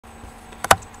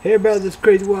Hey everybody, this is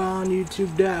CrazyWyatt on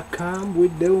YouTube.com. We're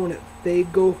doing it.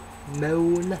 Faygo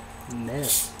Moon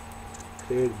Mist.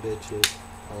 Clear the bitches.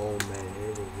 Oh man,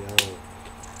 here we go.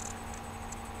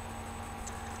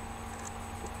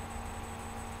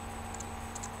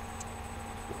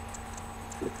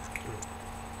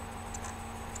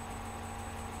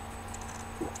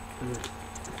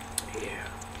 Yeah.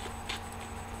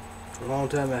 A long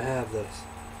time I have this.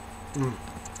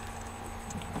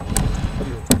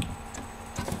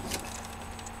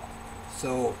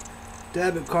 So,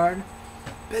 debit card,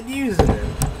 been using it.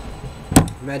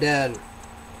 My dad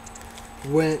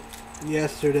went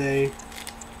yesterday,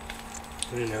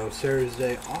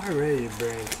 Thursday, already to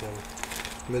bring some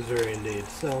Missouri indeed.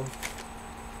 So,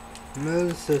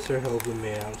 my sister helping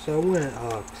me out. So I went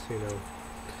Hucks,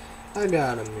 I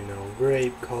got him,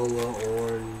 grape, cola,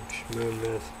 orange, Moon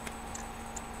Mist.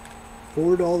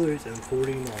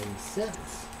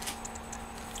 $4.49.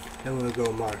 I'm gonna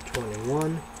go Mark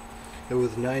 21. It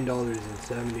was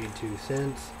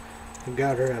 $9.72. I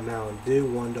got her at Mountain Dew,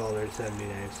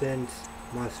 $1.79.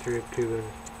 Mustard, Cuban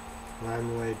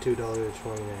Limeade,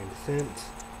 $2.29.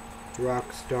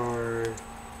 Rockstar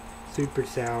Super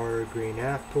Sour Green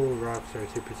Apple, Rockstar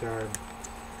Super Sour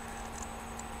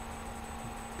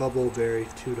Bubbleberry,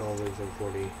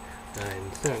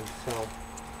 $2.49. So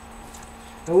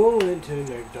I went to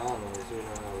McDonald's,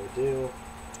 how we do.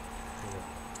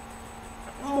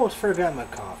 I almost forgot my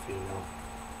coffee,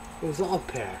 It was all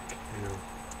packed,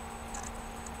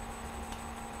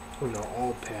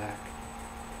 all packed.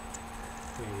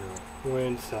 Went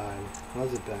inside.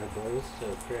 Wasn't bad, but it was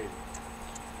still great.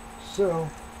 So,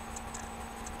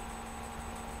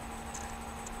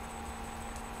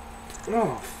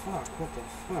 oh fuck, what the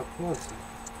fuck was it?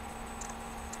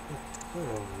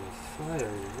 Oh,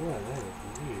 fire, what? That was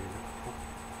weird.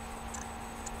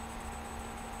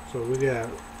 So we got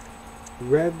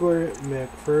regular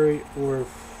McFlurry or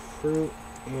fruit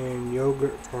and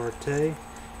yogurt party,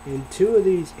 and 2 of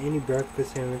these any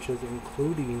breakfast sandwiches,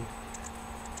 including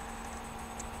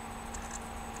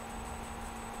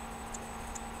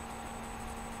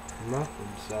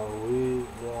muffins. So we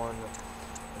won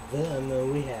them,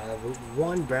 and we have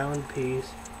 1 brown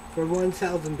piece for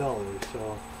 $1,000.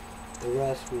 So the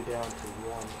rest we down to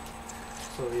 1.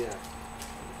 So yeah.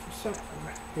 So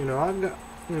I got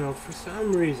for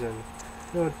some reason.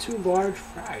 2 large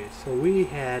fries. So we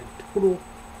had total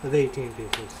of 18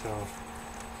 pieces. So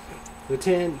the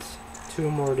 10th, 2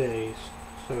 more days.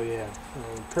 So yeah,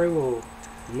 probably will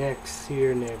next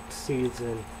year, next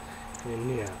season, and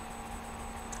yeah.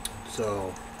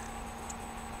 So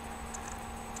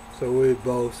we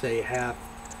both say half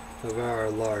of our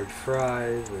large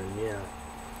fries, and yeah,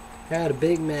 had a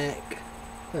Big Mac,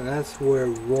 and that's where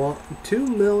 $2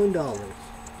 million.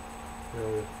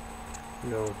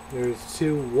 There's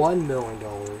 $1 million.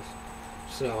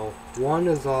 So 1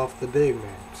 is off the Big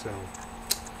Mac.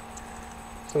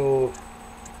 So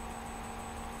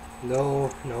no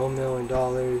 $1 million.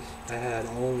 I had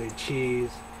only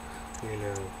cheese.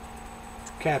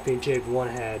 Capping chicken 1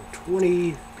 had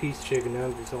 20-piece chicken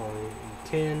nuggets, only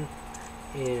 10,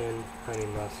 and honey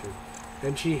mustard.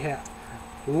 And she had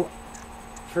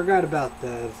forgot about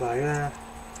that. It's like I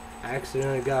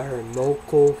accidentally got her a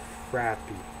mocha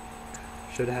frappy.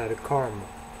 Should have had a caramel.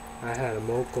 I had a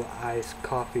mocha iced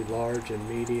coffee, large and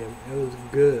medium. It was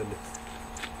good.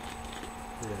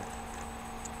 Yeah.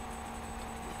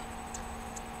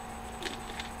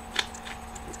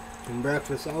 And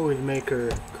breakfast, I always make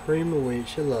her cream of wheat.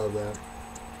 She love that.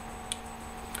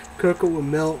 Cook it with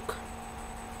milk.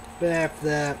 But after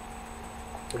that,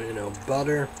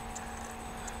 butter.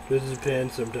 Just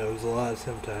depends. Sometimes a lot,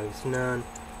 sometimes none.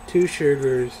 2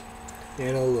 sugars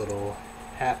and a little.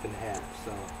 Half and half,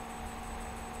 so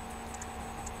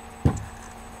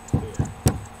yeah.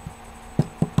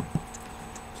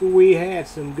 So we had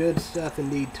some good stuff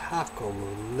indeed. Taco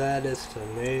with lettuce,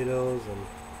 tomatoes, and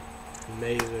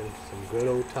amazing. Some good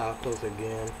old tacos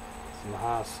again. Some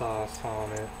hot sauce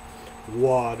on it.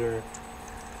 Water.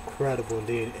 Incredible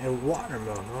indeed. And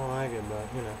watermelon. I don't like it, but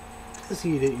just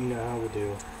eat it. How we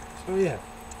do. So yeah,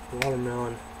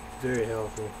 watermelon, very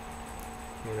healthy.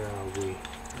 How we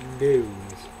do.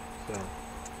 So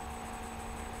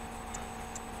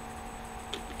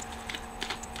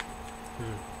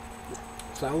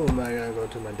I wasn't gonna go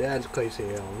to my dad's place in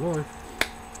Illinois,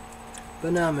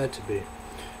 but now I'm meant to be.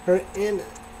 Her aunt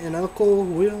and uncle,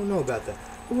 we don't know about that.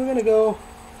 But we're gonna go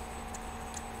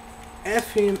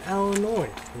Effingham, Illinois.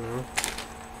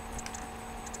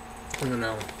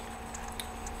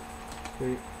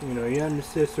 You and your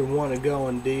sister want to go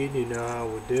indeed. How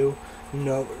we do.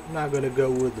 Not gonna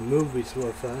go with the movies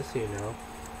with us.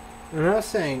 And I was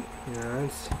saying, you know,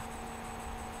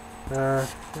 I'm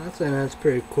saying that's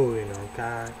pretty cool, you know,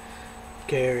 kind,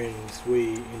 caring,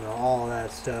 sweet, you know, all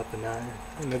that stuff, and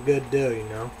a good deal, you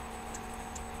know.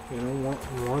 You know,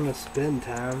 want to spend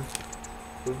time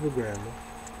with your grandma,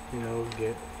 you know,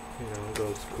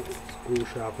 go school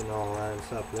shopping and all that and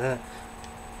stuff like that.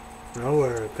 You know, what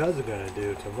her cousin gonna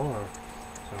do tomorrow.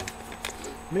 So,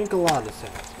 make a lot of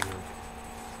sense, you know.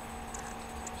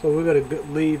 So we're gonna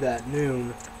leave at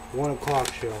noon, 1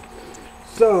 o'clock show.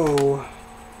 So,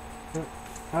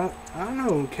 I don't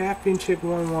know, Caffeine Chick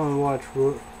 1 watch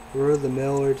We're the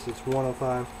Millards, it's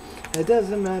 105. It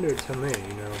doesn't matter to me,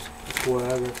 you know,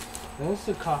 whatever. That's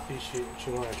the coffee she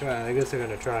want to try. I guess they're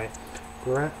gonna try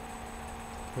Grande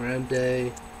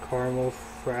Caramel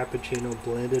Frappuccino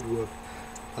blended with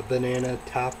a banana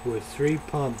topped with 3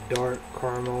 pump dark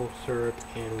caramel syrup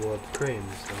and whipped cream.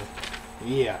 So,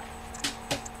 yeah.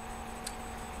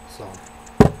 So,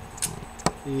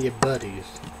 yeah,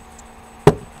 buddies.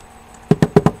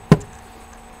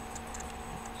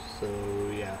 So,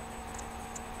 yeah.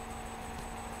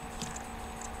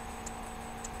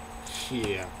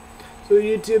 Yeah. So,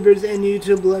 YouTubers and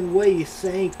YouTube land, what you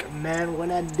think, man,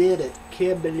 when I did it?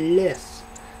 Kibbliss.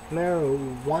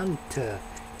 Marijuana.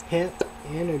 Hemp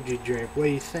energy drink. What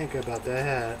do you think about that? I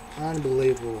had an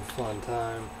unbelievable fun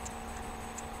time.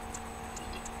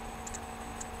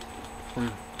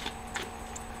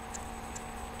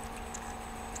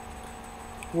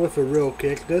 With a real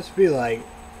kick. This would be like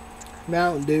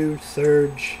Mountain Dew,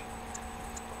 Surge,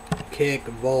 Kick,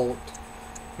 Volt.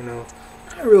 You know,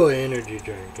 not really energy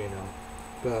drink, you know,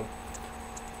 but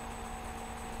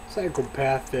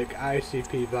Psychopathic,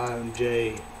 ICP, Vitamin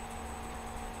J,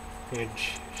 and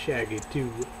Shaggy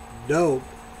 2 dope,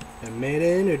 and made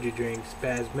an energy drink,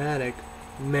 Spasmatic,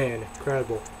 man,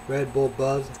 incredible. Red Bull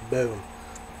Buzz, boom.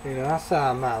 You know, I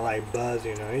saw I might like Buzz,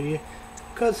 you know,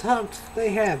 because Hucks,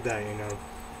 they have that, you know.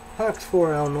 Hucks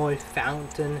for Illinois,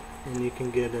 Fountain, and you can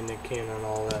get in the can and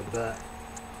all that, but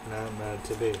not meant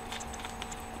to be.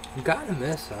 Gotta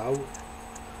miss out.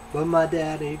 But my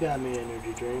dad, he got me an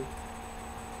energy drink.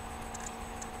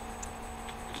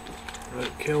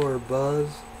 Killer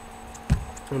Buzz.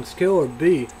 It's Killer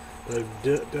B, but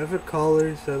different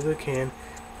colors of the can.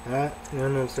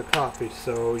 And it's a coffee,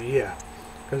 so yeah.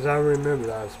 Because I remember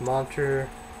that was Monster,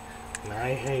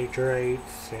 Night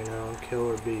Hydrates, you know,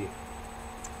 Killer B.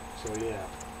 So yeah.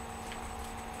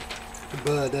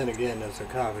 But then again, it's a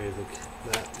copy of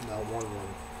that one.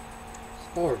 It's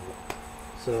horrible.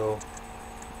 So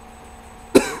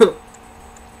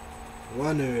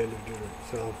one new energy drink.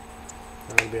 So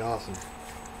that'd be awesome.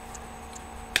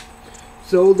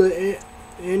 So the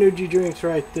energy drinks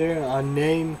right there on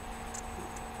name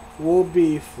will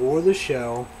be for the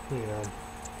show. You know,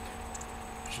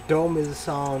 she told me the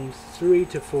songs, 3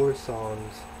 to 4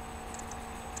 songs.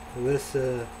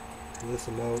 Alyssa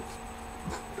Motes.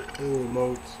 Ooh,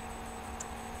 Motes.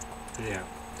 Yeah.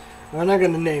 I'm not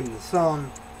gonna name the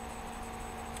song.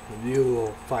 You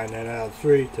will find that out.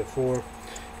 3 to 4.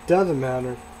 Doesn't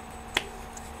matter.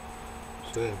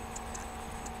 So,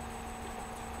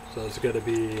 it's gonna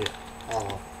be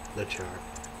off the chart.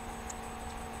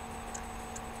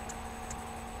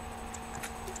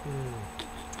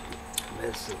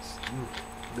 This is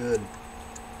good.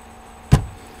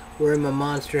 Wearing my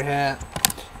Monster hat.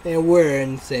 And we're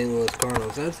in St. Louis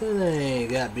Cardinals. That's the thing.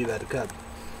 Got beat by the cup.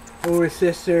 Older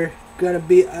sister. Gonna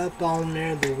be up on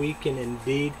there the weekend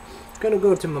indeed. Gonna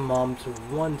go to my mom's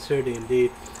 1:30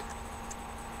 indeed.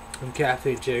 And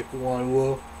Cafe Chick 1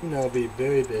 will, you know, be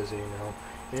very busy, you know.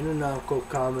 In and Uncle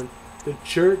Common, the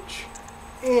church,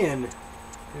 and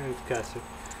there's Custer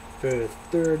for the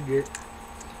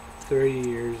 30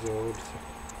 years old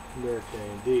birthday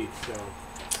indeed. So,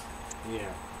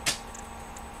 yeah.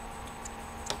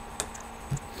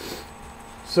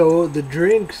 So the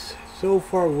drinks, so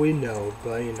far we know,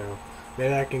 but you know,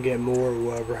 maybe I can get more,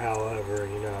 however,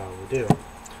 you know how we do.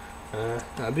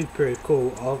 That'd be pretty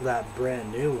cool. Of that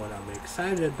brand new one, I'm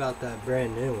excited about that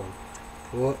brand new one.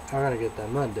 Well, I'm gonna get that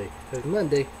Monday. Cause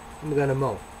Monday, I'm gonna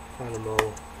mow.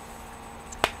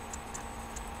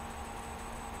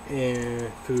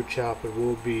 And food shopping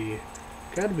will be,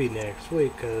 gotta be next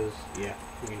week, cause yeah,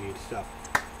 we need stuff.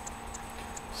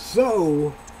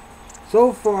 So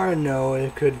far I know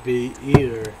it could be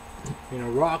either, you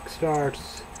know, Rockstar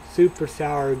Super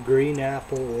Sour Green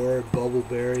Apple or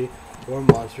Bubbleberry or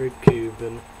Monster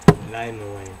Cuban Lime,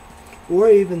 or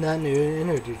even that new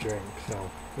energy drink. So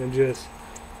it just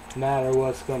matter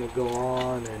what's gonna go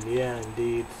on, and yeah,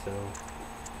 indeed. So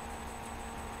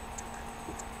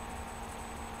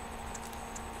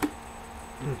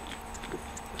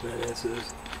this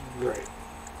is great.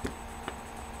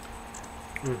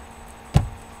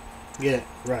 Get it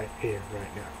right here,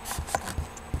 right now.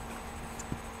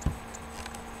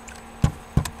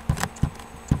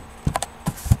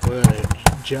 We're gonna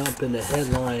jump into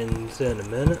headlines in a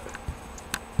minute.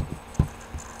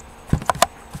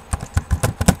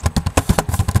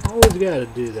 Always gotta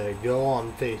do that. Go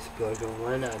on Facebook and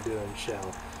we're not doing show.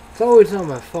 It's always on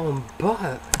my phone,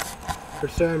 but for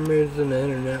some reason the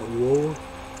internet will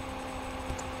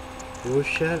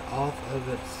shut off of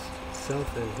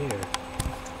itself in here.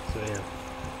 So yeah.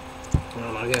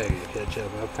 Well, I gotta catch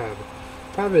up. I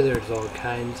probably there's all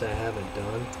kinds I haven't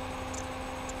done.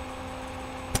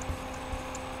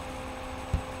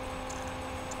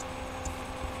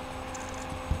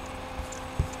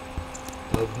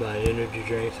 Of my energy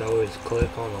drinks, I always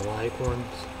click on the like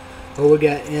ones. Oh, we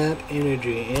got Amp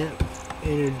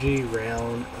Energy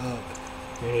Round Up.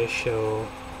 And they show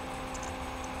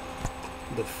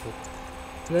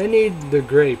they need the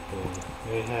grape one.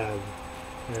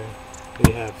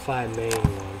 They have 5 main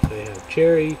ones. They have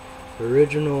cherry,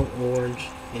 original, orange,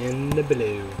 and the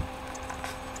blue.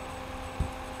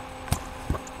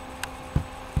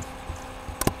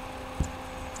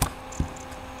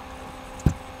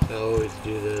 I always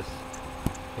do this,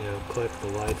 you know, click the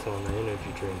lights on the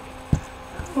energy drink.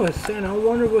 I was saying, I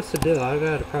wonder what's the deal. I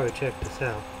gotta probably check this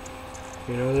out.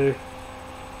 You know, they're...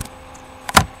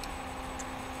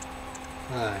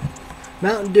 Alright.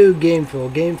 Mountain Dew Game Fuel.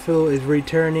 Game Fuel is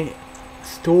returning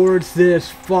stores this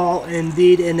fall.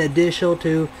 Indeed, in addition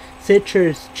to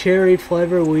citrus cherry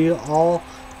flavor we all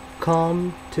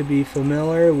come to be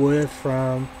familiar with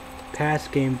from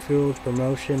past Game Fuel's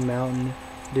promotion, Mountain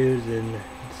Dew's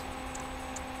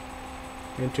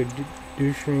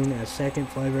introducing a second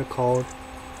flavor called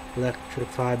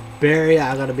Electrified Berry.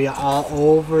 I gotta be all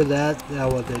over that.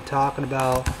 That's what they're talking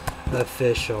about.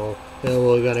 Official. And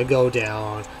we're gonna go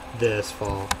down this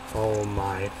fall. Oh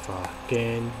my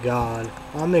fucking god.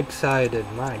 I'm excited.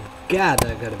 My god,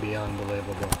 that's gonna be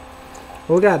unbelievable.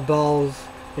 We got balls,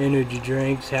 energy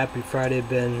drinks. Happy Friday.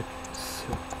 Been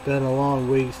a long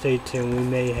week. Stay tuned. We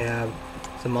may have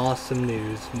some awesome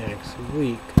news next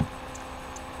week.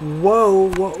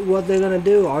 Whoa, what they gonna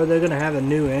do? Are they gonna have a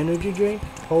new energy drink?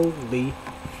 Holy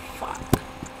fuck.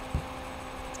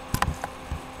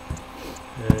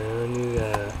 And we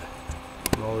got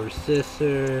more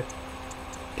sister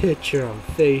picture on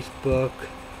Facebook,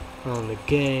 on the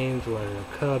games, wearing the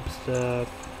Cub stuff.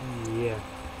 Yeah.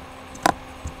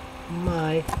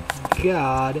 My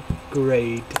god,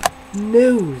 great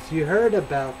news. You heard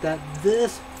about that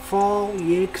this fall.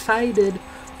 You excited?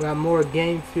 We got more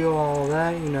Game Fuel, all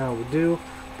that, you know, we do.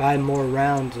 Buy more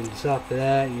rounds and stuff like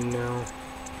that, you know.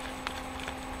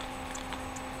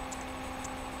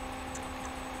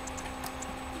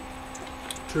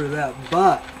 True that,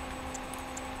 but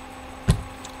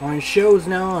on shows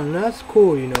now, and that's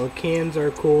cool, you know, cans are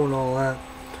cool and all that.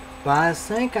 But I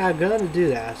think I gotta do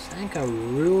that. I think I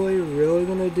really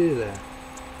gonna do that.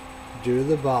 Do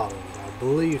the bottles, I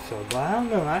believe so. But I don't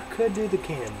know, I could do the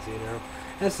cans, you know.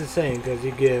 That's the same, because you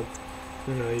get,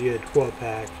 you know, you get a 12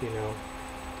 pack, you know,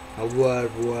 a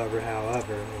whatever,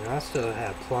 however, and I still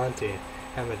have plenty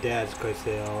at my dad's place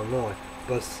in Illinois,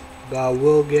 but I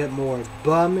will get more.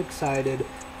 But I'm excited.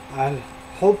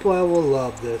 Hopefully I will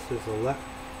love this. It's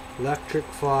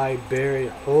Electrified Berry.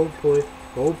 Hopefully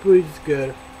it's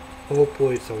good.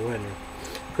 Hopefully it's a winner,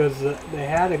 because they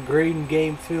had a green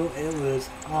Game Fuel. It was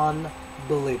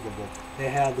unbelievable. They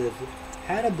had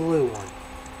a blue one,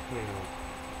 you know.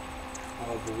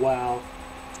 Wow.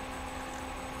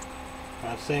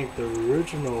 I think the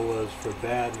original was for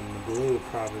bad and the blue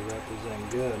probably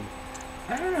represent good.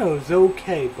 I don't know, it's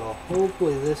okay, but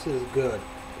hopefully this is good.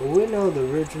 But we know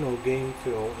the original Game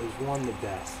Fuel is one of the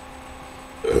best.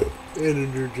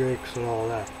 Energy drinks and all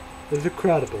that. It's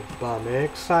incredible, but I'm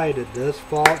excited. This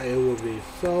fall it will be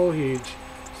so huge,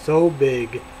 so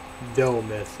big, don't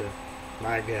miss it.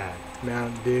 My god.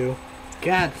 Mountain Dew.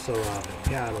 Got to love it.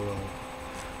 Gotta love it.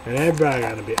 And everybody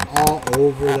gotta be all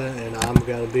over that, and I'm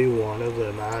gonna be one of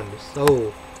them. I'm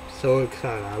so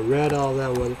excited. I read all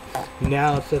that one.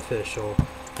 Now it's official.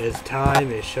 It's time.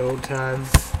 It's showtime.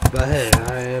 But hey,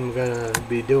 I am gonna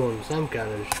be doing some kind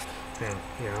of,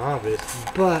 you know, obvious.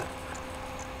 But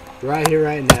right here,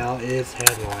 right now, is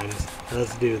headlines.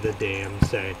 Let's do the damn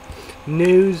thing.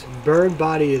 News: bird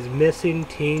body is missing.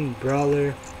 Teen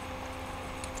brother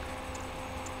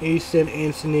Easton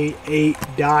Anthony 8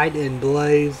 died in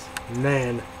blaze.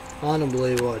 Man,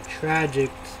 unbelievable. A tragic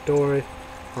story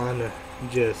on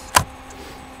just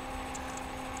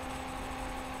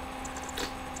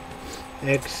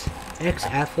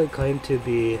ex-athlete claimed to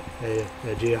be a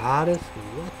jihadist.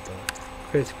 What the?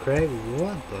 Chris Craig,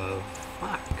 what the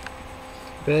Fuck.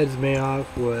 Fed's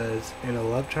mayoff was in a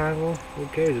love triangle? Who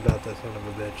cares about that son of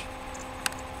a bitch?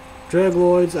 Drug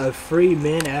lords of free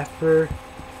men after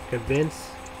convince.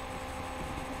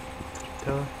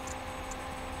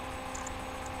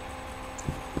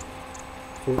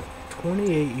 For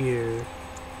 28 years.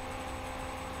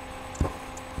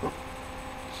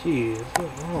 Jeez.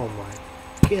 Oh my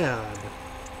god.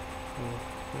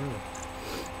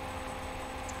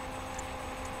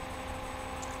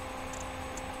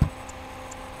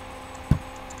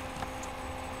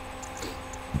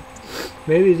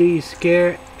 Maybe these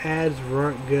scare ads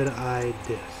weren't good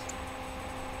ideas.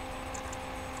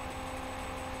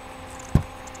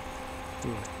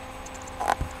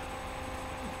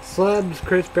 Slabs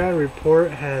Chris Brown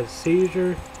report has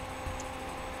seizure.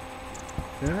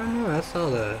 I don't know, I saw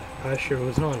the Usher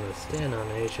was on the stand on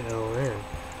HLN.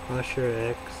 Usher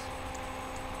X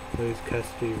lose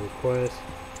custody request.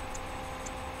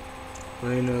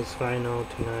 Leno's final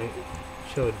tonight.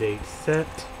 Show date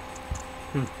set.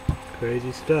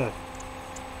 Crazy stuff.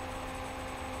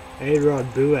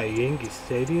 A-Rod boo at Yankee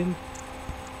Stadium.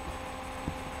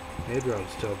 A-Rod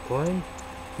still playing?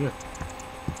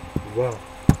 Wow.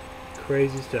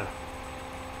 Crazy stuff.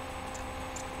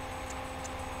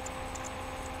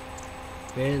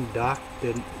 Man, doc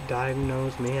didn't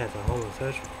diagnose me as a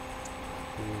homosexual.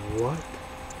 What?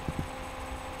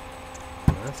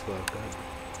 That's fucked up.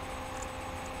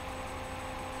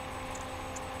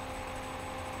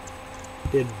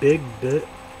 Did big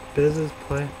business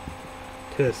plan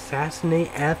to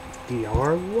assassinate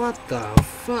FDR? What the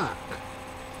fuck?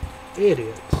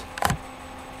 Idiots.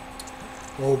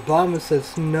 Obama says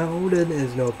Snowden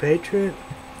is no patriot.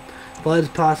 Floods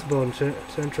possible in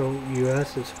central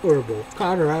U.S. is horrible.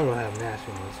 Colorado have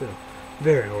nationals too.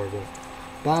 Very horrible.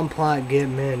 Bomb plot get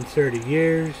men 30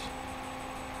 years.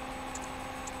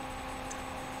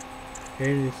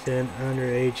 Innocent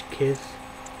underage kiss.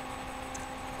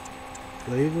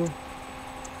 Legal?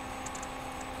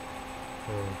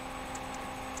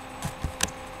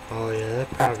 Oh yeah,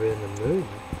 that's probably in the movie.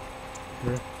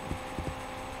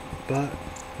 But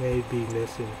may be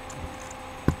missing.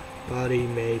 Body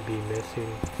may be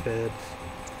missing. Feds.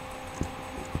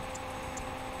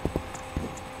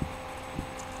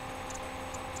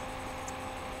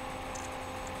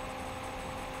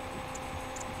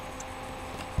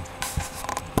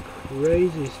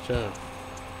 Crazy stuff.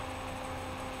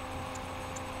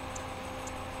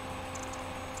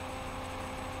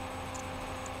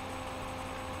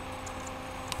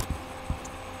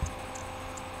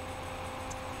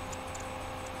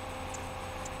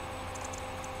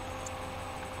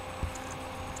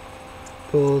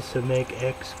 Pools to make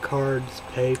X cards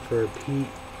pay for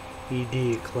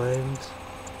PED claims.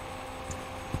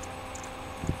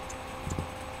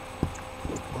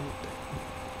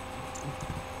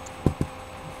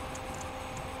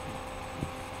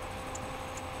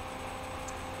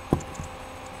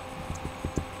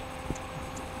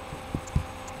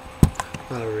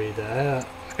 I'll read that. I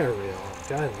gotta read all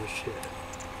kinds of shit.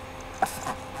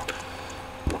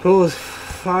 Pools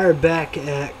fire back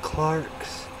at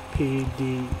Clark's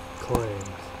PD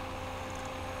claims.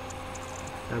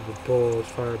 Apple Bulls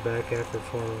fired back after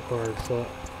former card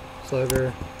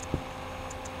slugger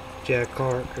Jack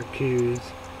Clark accused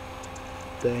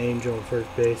the Angel on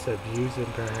first base of using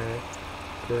performance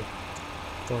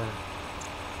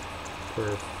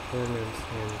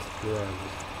and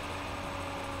drugs.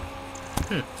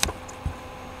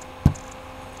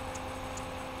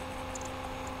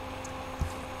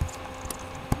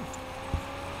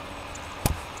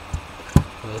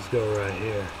 Let's go right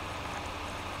here.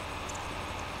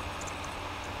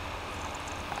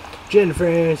 Jennifer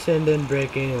Aniston didn't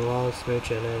break any laws,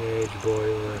 smooch an underage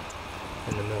boy were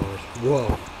in the Millers.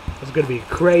 Whoa, that's gonna be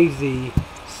crazy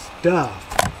stuff.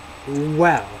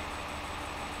 Wow.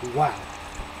 Wow.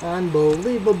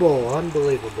 Unbelievable.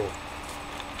 Unbelievable.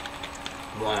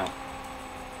 Wow.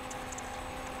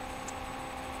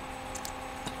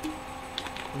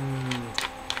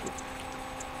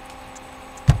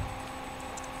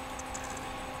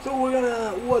 So we're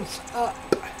gonna, what's up?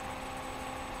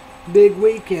 Big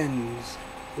weekends.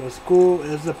 The school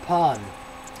is upon.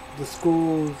 The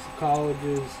schools,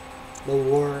 colleges, the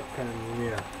work, and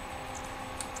yeah.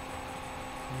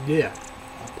 Yeah.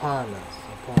 Upon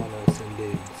us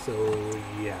indeed. So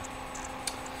yeah.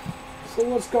 So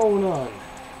what's going on?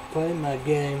 Playing my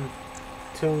game,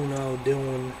 2-0,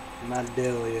 doing my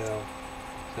dealio.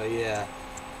 So yeah.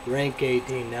 Rank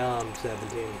 18, now I'm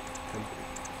 17.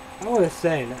 I was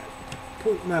saying,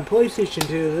 my PlayStation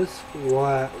 2, this is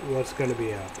what's going to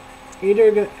be up.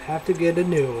 Either have to get a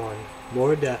new one,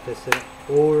 more deficit,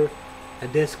 or a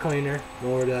disc cleaner,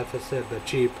 more deficit, but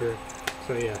cheaper.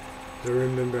 So yeah, I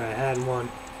remember I had one.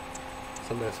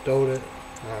 Somebody stole it.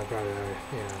 I probably already,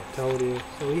 told you.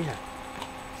 So yeah,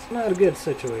 it's not a good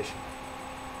situation.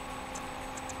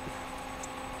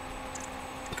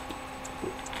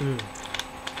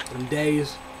 And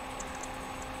days,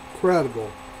 incredible.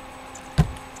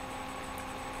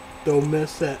 Don't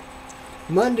miss that.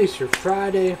 Monday through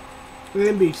Friday,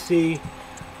 NBC,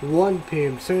 1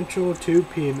 p.m. Central, 2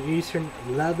 p.m. Eastern,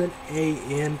 11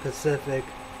 a.m. Pacific.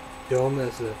 Don't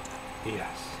miss it.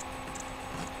 Yes.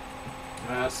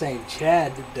 I was saying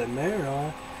Chad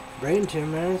DeMero, brain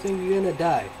tumor, I think you're gonna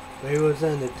die. But he was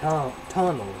in the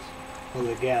tunnels, or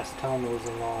the gas tunnels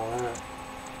and all that.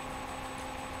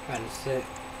 Trying to say,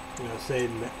 say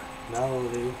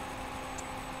Melody.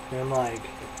 And I'm like,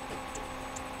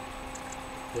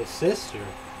 his sister,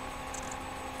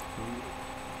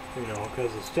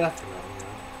 because of Stefano,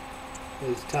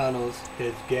 his tunnels,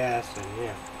 his gas, and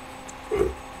yeah.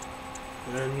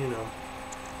 And,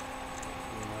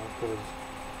 because,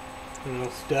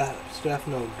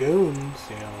 Stefano goons,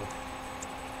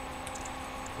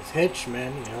 his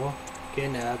henchmen,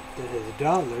 kidnapped his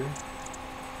daughter,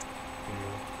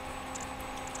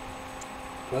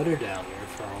 put her down there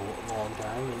for a long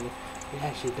time, and he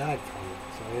actually died from it,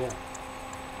 so yeah.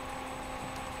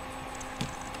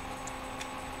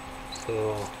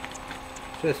 So,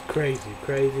 just crazy,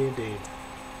 crazy indeed.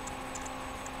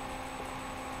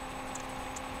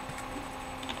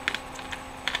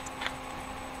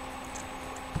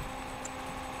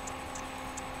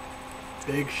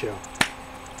 Big show.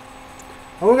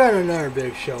 Oh, we got another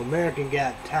big show. American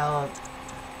Got Talent.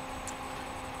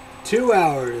 2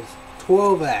 hours,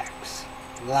 12 acts,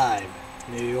 live,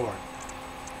 New York.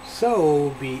 So,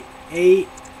 it'll be 8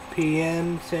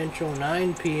 p.m. Central,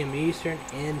 9 p.m. Eastern,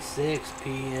 and 6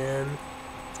 p.m.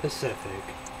 Pacific.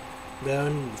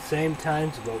 Then, same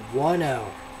times, but 1 hour.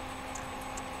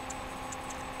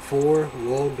 4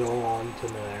 will go on to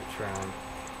the next round.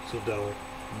 So don't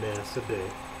miss a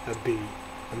beat,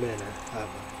 a minute of it.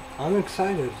 I'm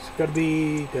excited. It's gonna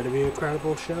be an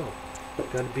incredible show.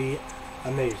 It's gonna be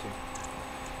amazing.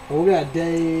 Well, we got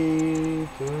Dave.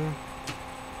 I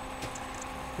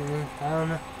don't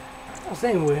know. I'm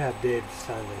saying we have Dave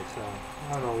Sunday, so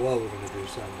I don't know what we're gonna do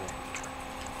Sunday.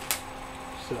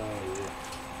 So yeah.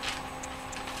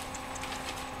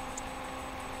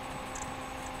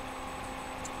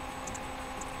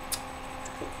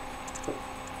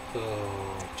 So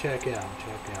check out.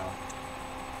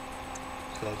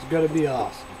 So it's gonna be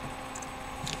awesome.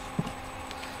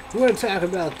 We're gonna talk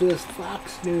about this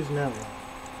Fox News Network.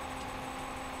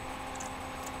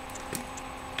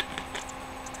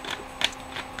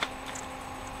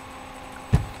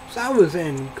 So I was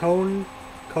in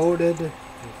coded,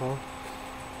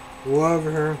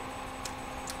 whatever,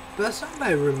 but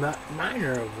somebody remind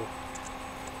her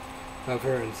of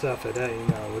her and stuff like that,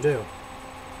 we do.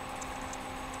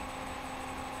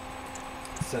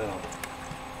 So,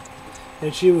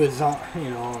 and she was on,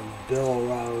 on Bill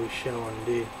O'Reilly's show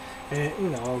indeed, and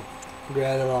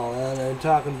grabbing all that and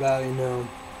talking about,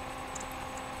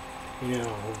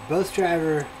 bus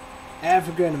driver,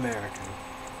 African American.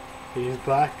 He's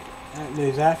black,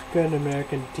 these African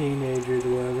American teenagers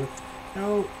or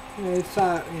whatever. They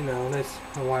thought, this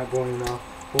a white boy,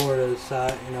 Flora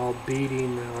thought,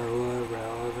 beating or whatever,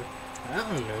 however. I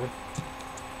don't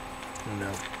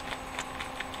know.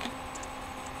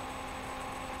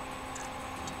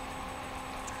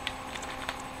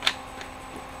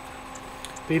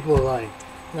 People like,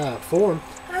 form.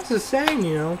 That's the saying,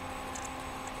 you're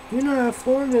not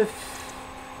formed if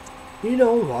you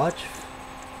don't watch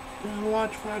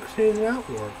Fox News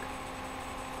Network.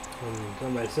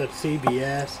 Somebody said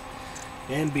CBS,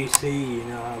 NBC,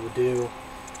 how we do,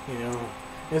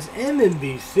 it's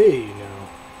MNBC,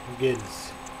 getting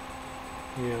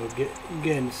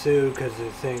sued because they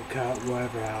think cut,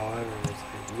 whatever, however, and it's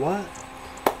like, what?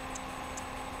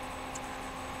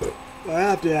 Well, I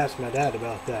have to ask my dad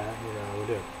about that, we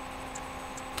do.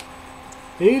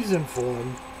 He's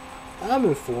informed. I'm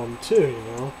informed too,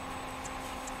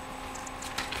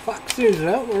 Fox News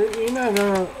Network, you're not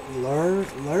gonna learn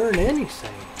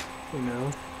anything,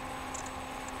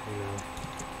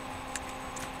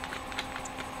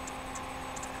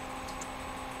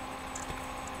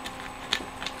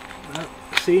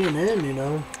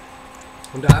 CNN,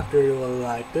 a doctor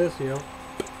like this,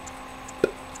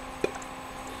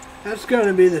 that's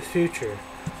gonna be the future.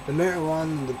 The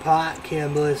marijuana, the pot,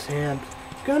 cannabis, hemp,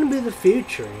 it's gonna be the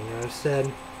future,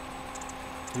 said,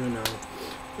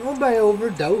 nobody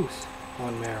overdose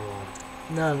on marijuana.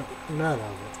 None of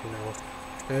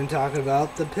it, and talk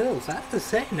about the pills. That's the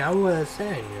saying. That's what I'm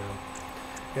saying, you know.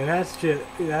 And that's the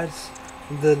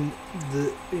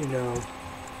you know,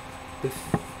 the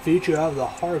future of the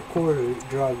hardcore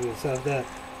drugs and stuff that.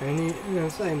 And you know,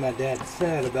 it's like my dad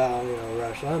said about, you know,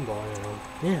 Rush Limbaugh, you know.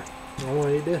 Yeah, you know what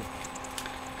he did.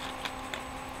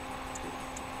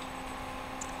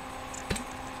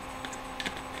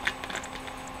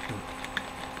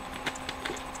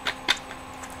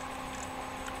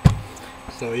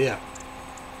 So yeah.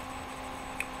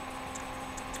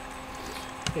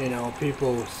 You know,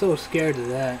 people were so scared of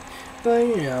that. But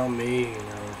you know, me, you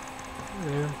know.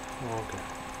 Yeah, okay.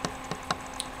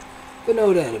 But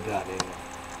no doubt about it, you know.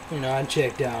 You know, I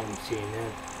checked out and seen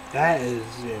it. That is,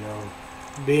 you know,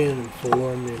 being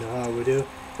informed, you know, how we do.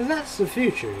 Because that's the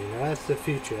future, you know, that's the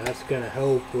future. That's going to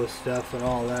help with stuff and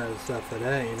all that and stuff like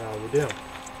that, you know, how we do.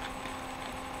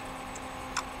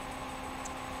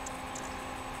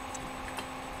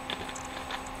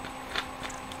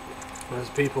 As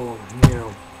people, you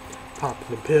know,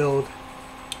 popping the pill.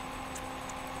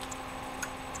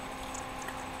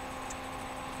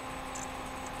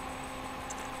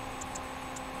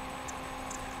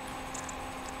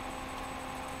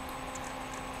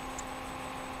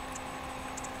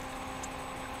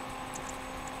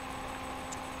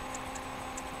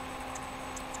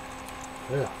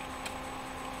 Yeah.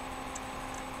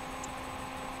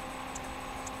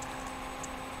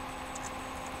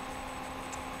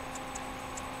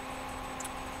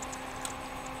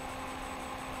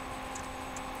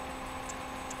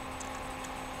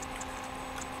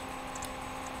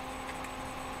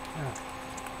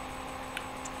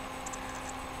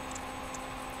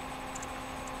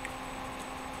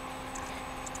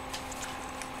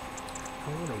 I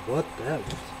wonder what that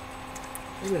was.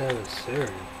 Maybe that was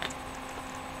cereal.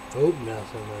 Hope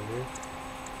nothing,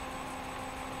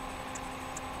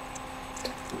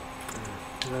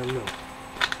 I don't know.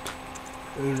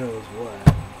 Who knows what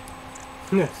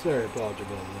happened. Sorry, apologize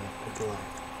about that. People like,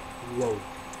 whoa.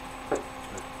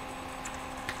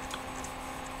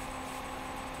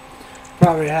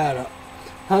 Probably had a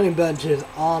Honey Bunches,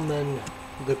 almond,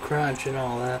 the crunch and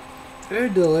all that. Very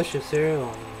delicious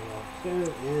cereal. You know,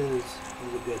 cereal is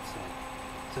a good thing.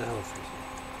 It's a healthy thing.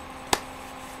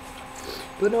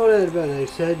 But no doubt about it, they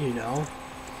said, you know,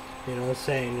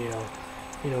 saying, you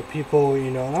know, people, you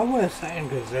know, and I wasn't saying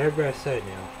because everybody said, you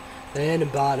know, the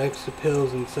antibiotics, the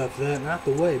pills and stuff like that, not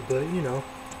the way, but, you know,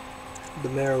 the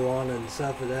marijuana and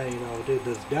stuff like that, you know, dude,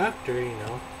 this doctor, you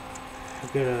know, I'm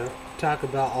gonna talk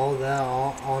about all that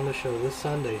on the show this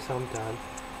Sunday sometime,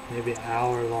 maybe an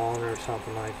hour long or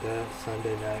something like that,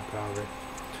 Sunday night probably,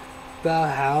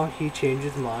 about how he changed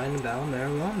his mind about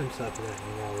marijuana and stuff like that,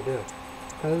 you know, we do,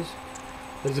 because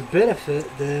there's a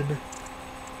benefit than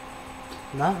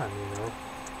none, you know.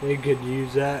 You could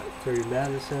use that for your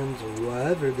medicines or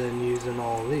whatever than using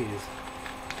all these.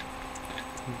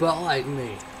 But like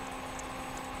me,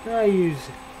 I use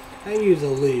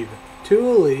Aleve. Two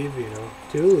Aleve, you know.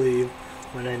 Two Aleve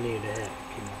when I need a headache,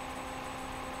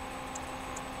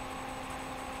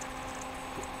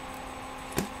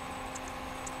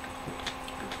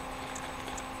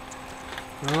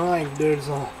 you know. Alright, there's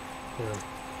a, you know,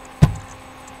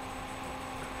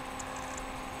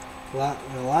 a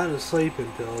lot of sleeping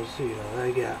pills, you know,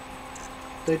 they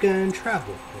get in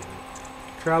trouble, you know.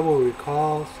 Trouble,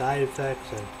 recall, side effects,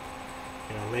 and,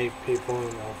 you know, make people,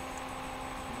 you know,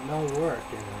 no work,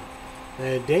 you know.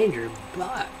 They're a danger,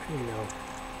 but, you know,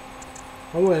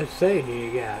 I wouldn't say you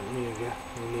need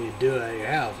to do it at your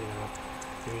house, you know.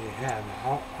 When you have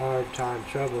a hard time,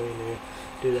 trouble, you need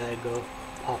to do that, go,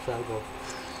 pop out, go,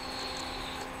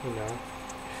 you know,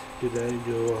 do that,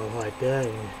 do like that,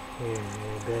 and, you know,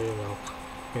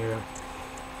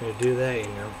 do that,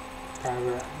 you know,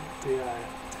 probably be like,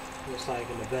 just like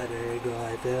in the bed there, you go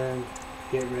like that, and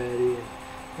get ready,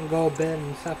 and go to bed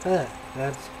and stuff like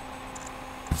that.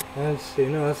 That's, you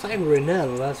know, it's like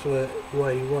Renell, that's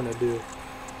what you want to do.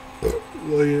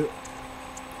 Well, you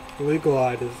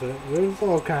legalize it. There's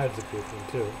all kinds of people,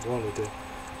 too, want to do.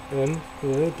 And, you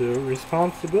know, do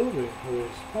responsibility,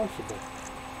 responsible.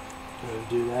 And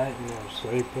do that, you know,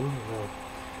 sleeping, you know,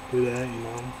 do that, you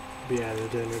know, be at the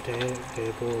dinner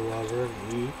table or whatever and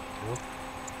eat, you know,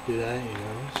 do that, you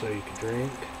know, so you can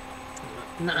drink.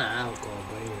 Not alcohol,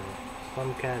 but, you know,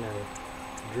 some kind of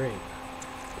drink.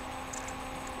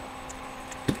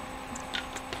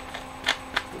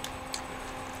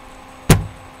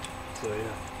 So,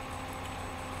 yeah.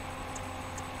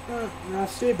 Now,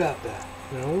 see about that.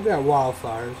 You know, we got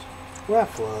wildfires, we got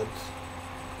floods.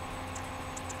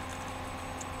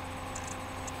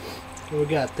 We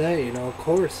got that, you know, of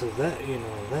course, of that, you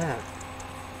know, that.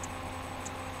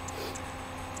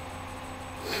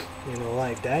 you know,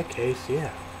 like that case,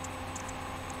 yeah.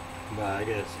 But I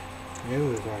guess it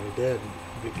was already dead in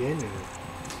the beginning.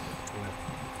 You know.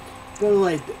 But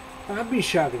like, I'd be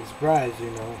shocked and surprised,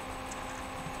 you know.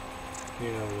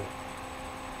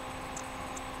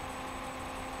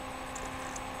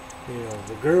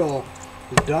 The girl,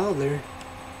 the daughter,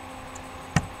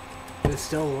 is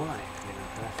still alive.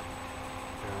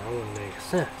 That wouldn't make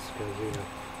sense because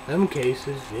them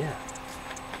cases, yeah.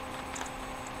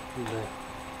 But,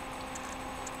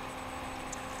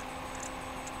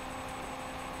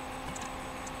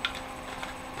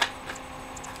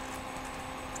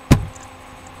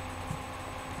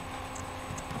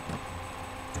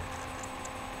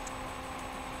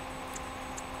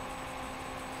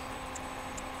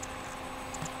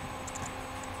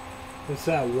 it's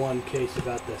that one case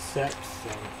about the sex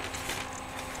thing.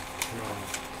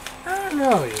 I don't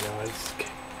know,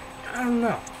 I don't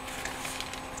know.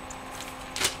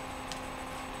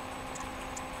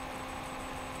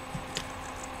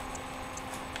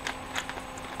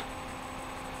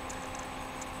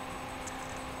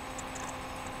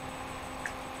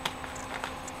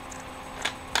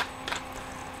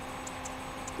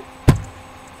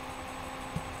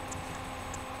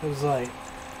 It was like,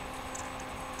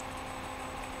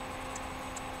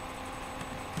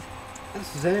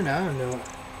 that's the thing, I don't know.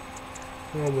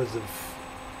 What was a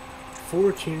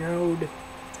 14-year-old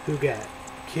who got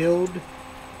killed?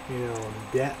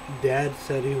 Dad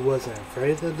said he wasn't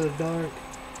afraid of the dark.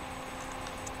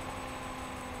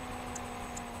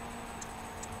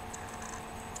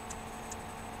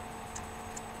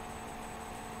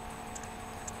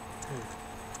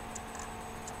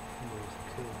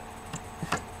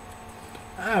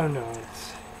 I don't know,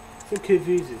 it's a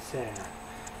confusing saying.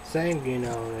 Saying,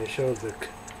 they showed the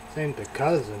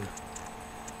cousin.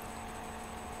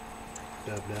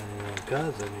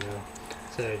 Cousin,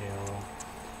 said,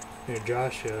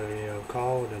 Joshua,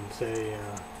 called and say,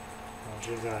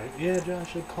 she's like, yeah,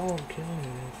 Joshua called and killed him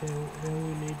and said, what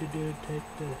we need to do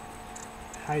to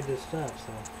hide the stuff,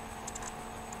 so.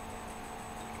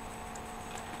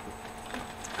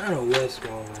 I don't know what's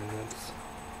going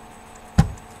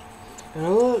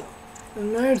on. And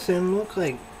another thing, look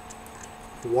like,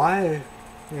 why,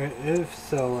 if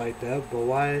so like that, but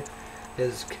why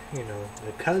is,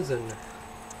 the cousin,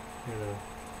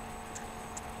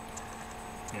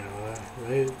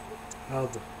 they,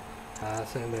 I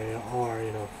think they are,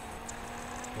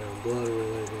 blood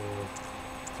related,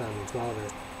 son and father,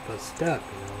 but step,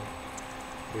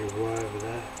 be whatever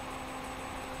that,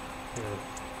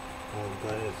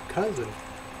 but his cousin,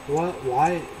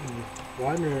 why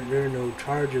are there no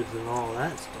charges and all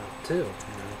that stuff too,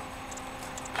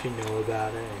 She knew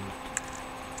about it and,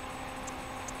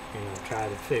 try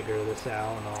to figure this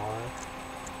out and all that.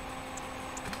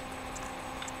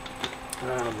 I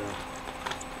don't know.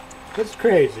 It's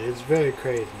crazy. It's very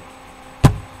crazy.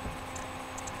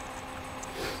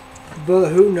 But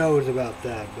who knows about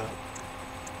that? But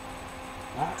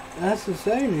that's the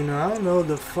thing, I don't know.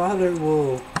 The father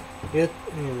will get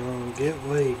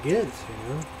what he gets,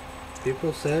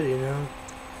 People said,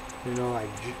 like,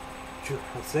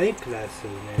 I think that's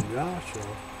his name,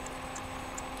 Joshua.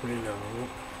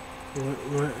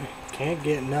 Can't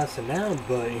get nothing out,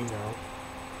 but,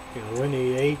 when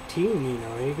he's 18,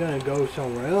 he's gonna go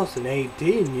somewhere else in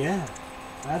 18, yeah.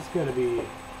 That's gonna be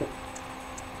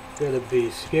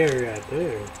scary right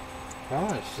there.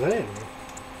 Honestly.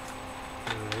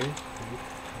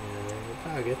 We'll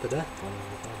probably get the death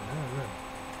penalty. I don't know.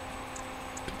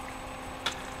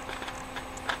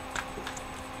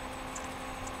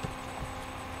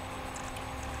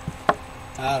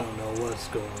 I don't know what's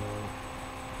going on.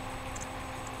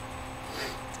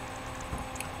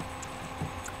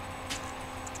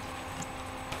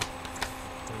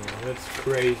 That's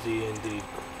crazy indeed.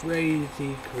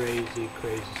 Crazy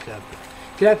stuff.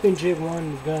 Captain Chick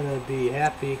 1 is gonna be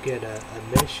happy, get a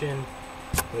mission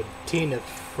with Tina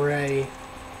Fey,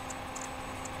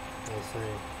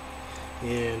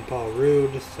 and Paul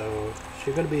Rudd, so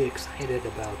she's gonna be excited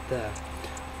about that.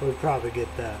 We'll probably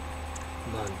get that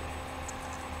Monday.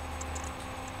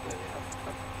 But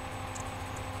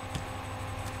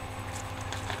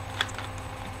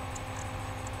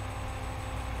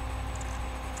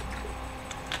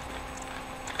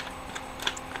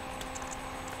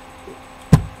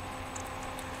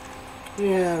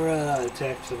yeah, I ran out of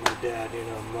text with my dad,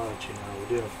 much,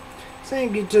 we do.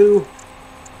 Thank you to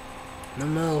my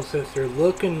middle sister,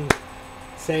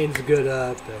 saying's good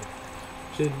up, and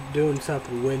she's doing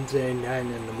something Wednesday,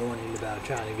 9 in the morning about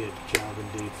trying to get a job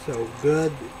indeed. So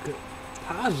good,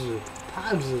 positive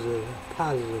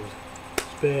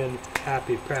spin,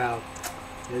 happy, proud,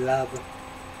 we love her.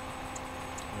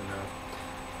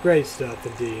 Great stuff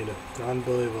indeed.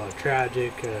 Unbelievable,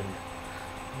 tragic, and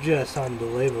just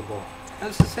unbelievable.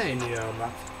 That's the saying, you know,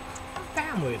 my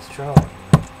family is strong.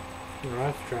 You know,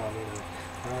 I'm strong, you know.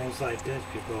 I was like this,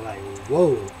 people are like,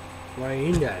 whoa, why are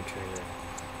you not triggered?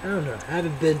 I don't know. I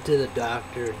haven't been to the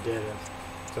doctor or dentist,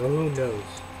 so who knows?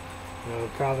 You know,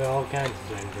 probably all kinds of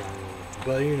things wrong with it.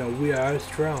 But, you know, we are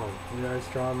strong. We are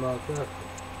strong motherfuckers.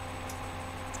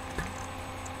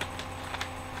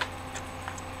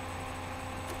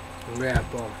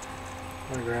 Grandpa.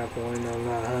 My grandpa, you know,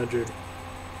 not 100.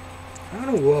 I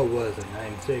don't know what was it,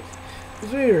 96. It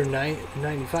was either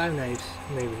 95, 90,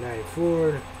 maybe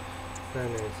 94,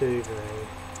 96,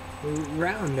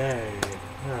 around there.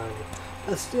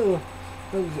 But still,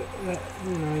 you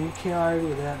know, you can't argue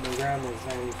with that. My grandma's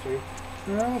 93.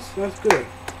 You know, that's good.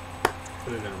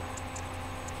 You know.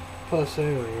 Plus,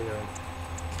 anyway, you know,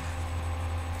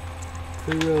 if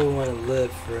we really want to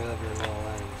live forever and all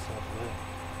that and stuff like that.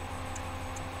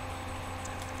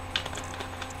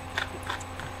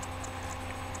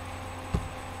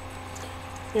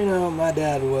 You know, my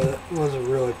dad wasn't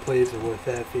really pleased with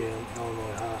Effie in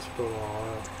Illinois Hospital and all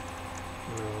that.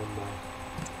 You know,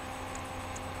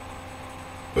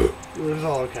 but there's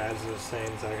all kinds of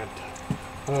things I got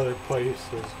other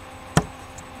places.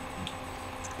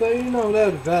 But you know,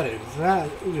 that's about it. It's not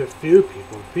just a few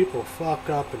people. People fuck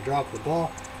up and drop the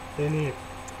ball, they need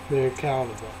to be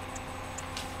accountable.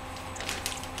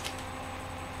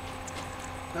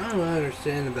 I don't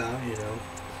understand about, you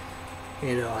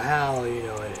know, how, you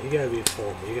know, you gotta be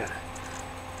full. You gotta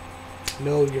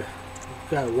know you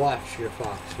gotta watch your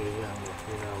foxes, you know,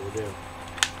 we do.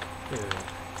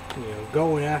 You know,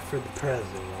 going after the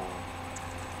president.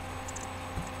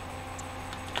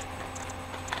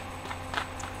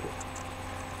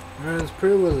 And it's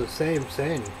pretty much the same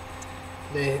thing.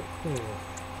 They, you know,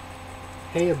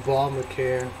 hate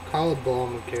Obamacare, call it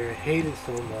Obamacare, hate it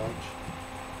so much.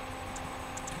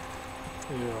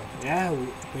 You know, yeah, we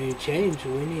need change.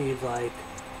 We need, like,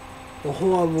 the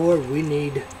whole world. We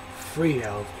need free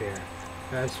healthcare.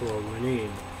 That's what we need. You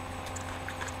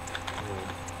know.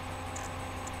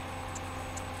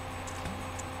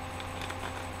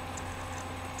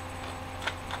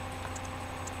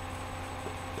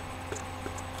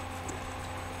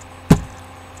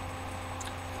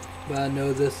 But I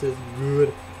know this is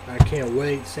good. I can't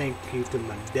wait. Thank you to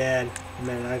my dad.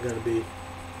 Man, I'm gonna be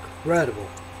incredible.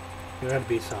 It's gonna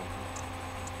be something.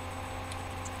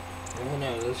 I don't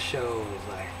know. This show is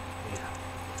like,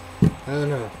 yeah. I don't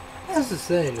know. That's the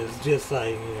thing. It's just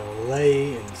like, you know,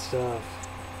 late and stuff.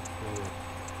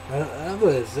 You know. I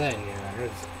was saying, you know,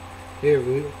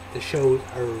 here the shows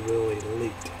are really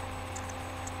late.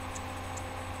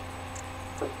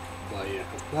 But yeah,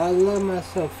 I love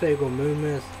myself, Faygo Moon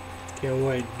Mist. Can't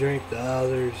wait to drink the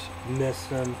others, miss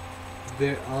them.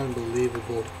 Very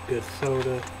unbelievable, good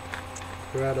soda,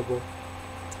 incredible.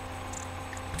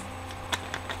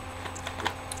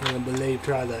 I believe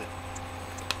try that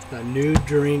new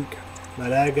drink. My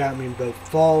dad got me both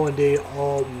fall and day.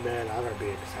 Oh man, I'm gonna be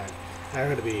excited. I'm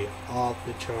gonna be off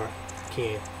the chart.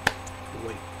 Can't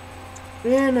wait.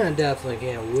 And I definitely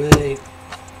can't wait.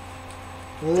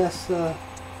 Let's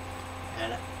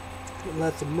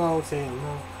Mo say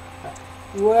Mo.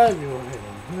 Whatever you want to hit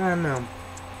him. I know.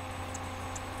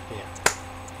 Yeah.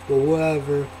 But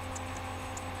whatever.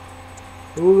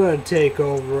 We're gonna take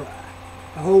over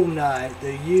the whole night.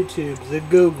 The YouTubes, the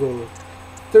Googles,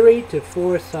 3 to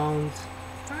 4 songs.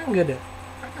 I'm gonna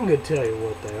tell you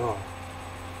what they are.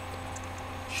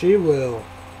 She will.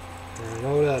 There's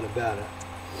no doubt about it.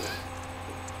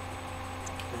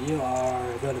 You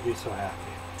are gonna be so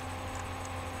happy.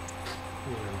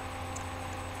 You know.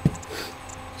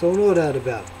 So no doubt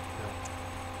about it.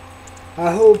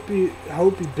 I hope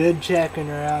you've been checking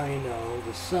her out. You know,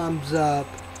 the thumbs up,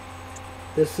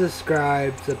 the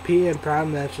subscribes, the PM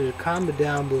prime message, comment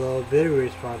down below, video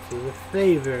responses, a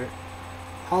favorite,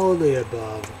 all of the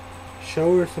above.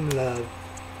 Show her some love,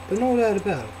 but no doubt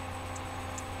about it.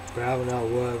 Probably not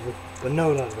whatever, but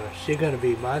no doubt about it. She's gonna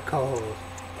be my co-host,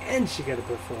 and she's gonna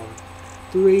perform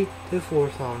 3 to 4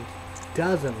 songs.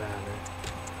 Doesn't matter.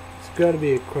 It's gonna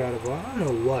be incredible. I don't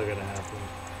know what's gonna happen.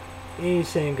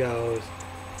 Anything goes.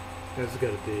 It's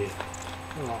gonna be,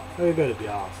 well, it's gonna be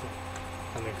awesome.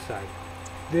 I'm excited.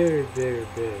 Very, very,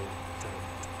 very excited.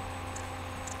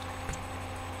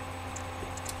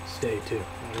 Stay tuned.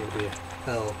 It's gonna be a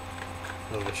hell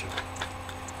of a show.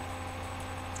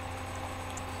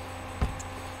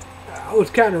 I was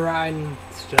kind of writing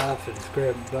stuff and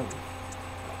script, but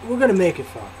we're gonna make it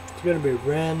fun. It's gonna be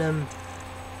random,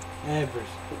 everything.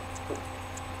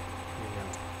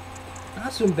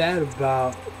 Not so bad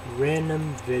about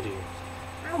random videos.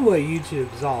 kind of what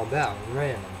YouTube is all about.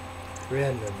 Randomness,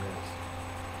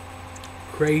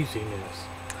 craziness,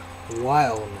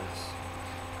 wildness,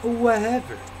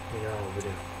 whatever. You know what we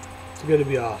do. It's going to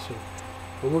be awesome.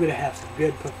 But we're going to have some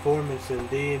good performance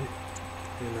indeed.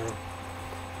 You know,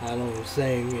 I don't know what I'm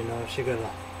saying, you know, she's going to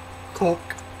cook,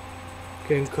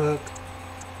 can cook,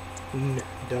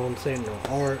 don't say no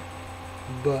art,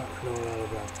 but no other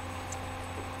about.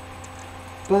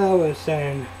 But I was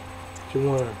saying, she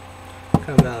want to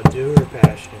come out, do her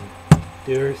passion,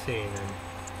 do her thing, and,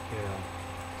 you know,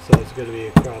 so it's going to be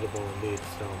incredible indeed,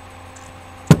 so.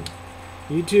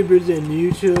 YouTubers in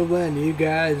YouTube and you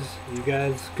guys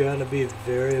gonna be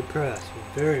very impressed,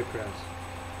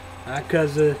 Not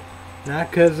cause of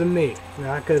me,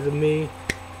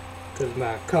 cause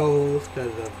my co-host, cause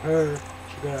of her.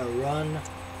 She's gonna run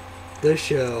the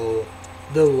show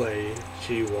the way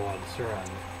she wants to run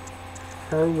it.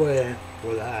 Her way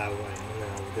or the highway, you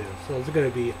know, so it's gonna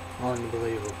be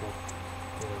unbelievable.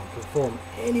 You know, perform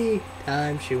any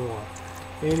time she wants,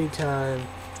 anytime.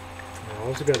 You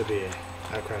know, it's gonna be an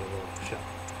incredible show.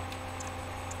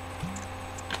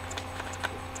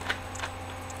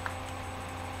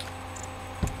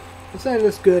 I'm saying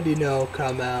it's good, you know,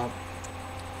 come out,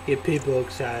 get people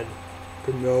excited,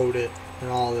 promote it, and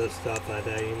all this stuff like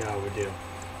that, you know how we do.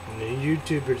 And the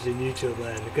YouTubers in YouTube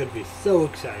land are going to be so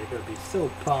excited, going to be so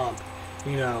pumped,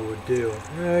 you know how we do.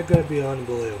 It's going to be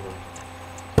unbelievable.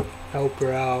 Help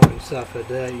her out and stuff like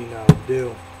that, you know how we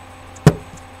do.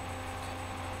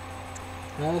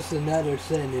 That's another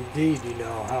thing indeed, you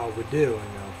know, how we do, you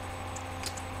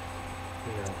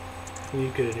know. You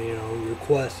could, you know,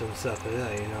 request and stuff like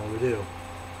that, you know, we do. You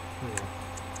know.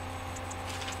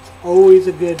 It's always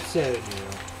a good thing, you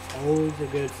know. Always a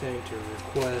good thing to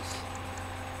request,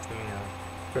 you know,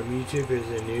 from YouTubers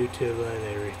and YouTube, and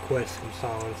they request some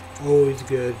songs. Always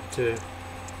good to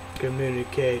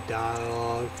communicate,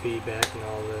 dialogue, feedback, and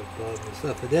all that stuff and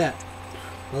stuff like that.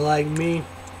 But like me,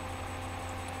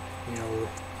 you know,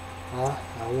 I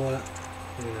want,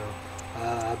 you know,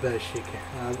 I bet she can.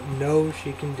 I know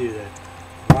she can do that.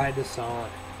 Write a song,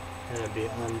 and it'd be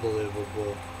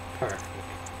unbelievable, perfect.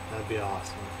 That'd be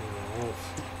awesome. You know,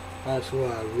 that's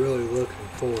what I'm really looking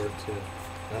forward to.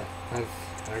 That's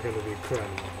gonna be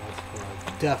incredible. That's what I'm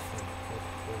definitely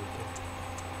looking forward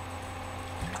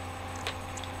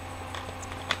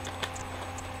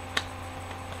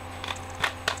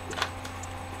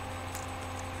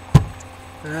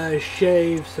to. I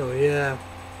shave, so yeah.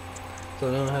 So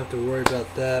I don't have to worry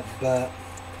about that, but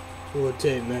we'll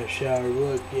take my shower,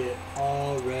 we'll get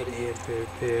all ready and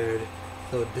prepared,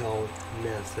 so don't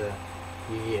miss it.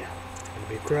 Yeah, it's gonna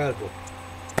be incredible.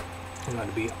 It's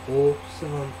gonna be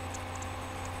awesome.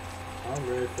 I'm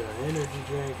ready for an energy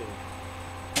drink and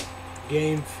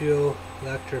game fuel,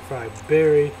 electrified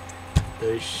berry.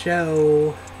 The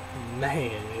show,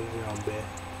 man, it's gonna be,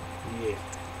 yeah,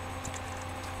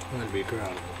 it's gonna be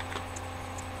incredible.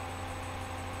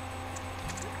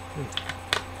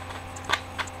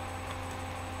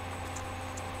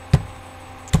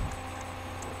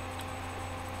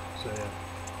 So yeah.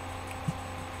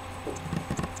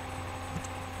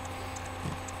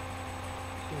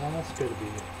 So that's gonna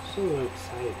be so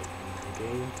exciting. The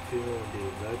game fuel and the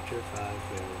electrified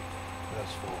berry.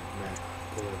 That's fall, man.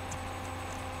 Good.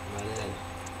 My dad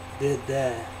did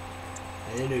that.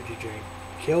 An energy drink.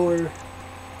 Killer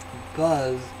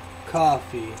Buzz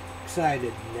coffee.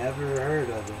 Excited, never heard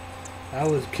of it. That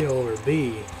was Killer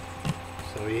B.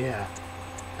 So yeah,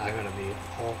 I'm gonna be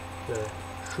off the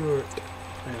shirt,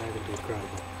 and I'm gonna be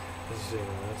incredible. This is, you know,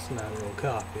 that's not real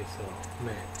coffee, so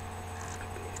man, it's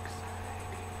gonna be exciting.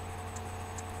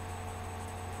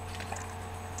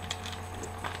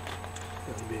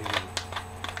 That'd be good.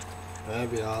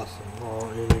 That'd be awesome.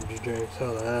 All energy drinks,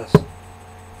 all that.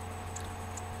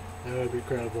 That would be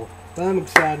incredible. But I'm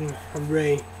excited. I'm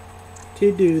ready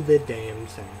to do the damn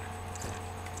thing.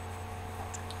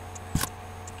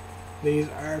 These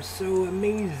are so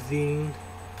amazing.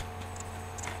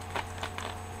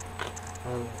 I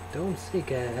don't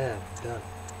think I have done.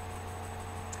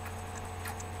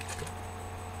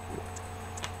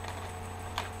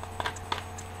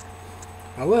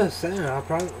 I was saying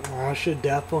I should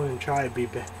definitely try to be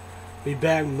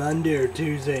back Monday or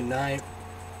Tuesday night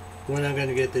when I'm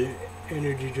gonna get the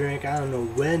energy drink. I don't know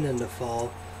when in the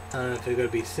fall. I don't know if it's gonna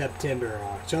be September or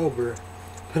October,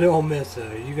 but don't miss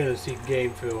it. You're gonna see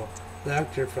game fuel,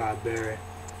 electrified berry.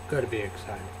 Gotta be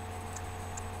exciting.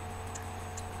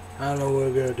 I don't know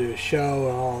we're gonna do a show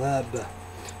and all that, but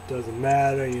doesn't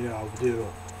matter, you know, I'll do.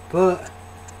 But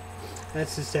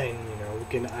that's the thing, you know, we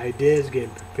can ideas,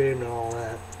 getting prepared and all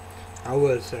that. I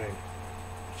was saying,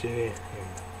 Jenny,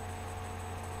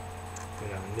 You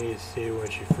know, need to see when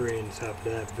she's free and stuff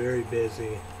like that. Very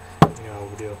busy. You know,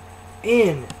 we do.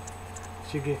 And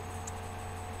she get.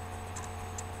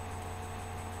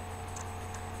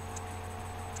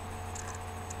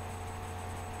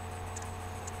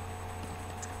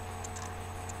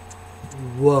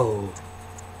 Whoa.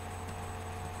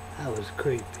 That was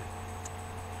creepy.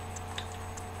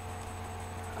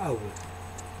 Oh.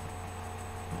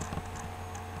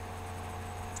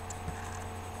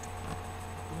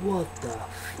 What the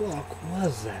fuck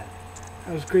was that?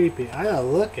 That was creepy. I gotta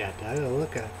look at that. I gotta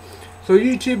look at it. So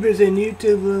YouTubers and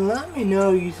YouTube, let me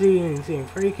know you see anything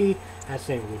freaky. I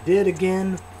think we did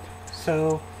again.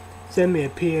 So send me a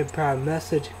private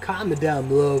message. Comment down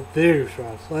below. Videos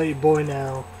from Slutty Boy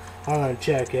now. I'm gonna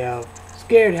check out.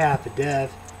 Scared half to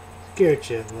death. Scared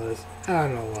shitless. I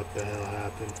don't know what the hell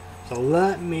happened. So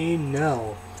let me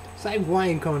know. It's like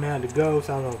Wayne Cone had a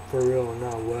ghost. I don't know for real or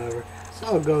not, whatever.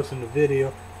 Saw a ghost in the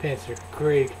video. Panther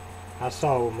Creek. I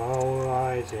saw it with my own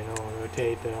eyes, you know, the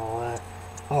tape and all that.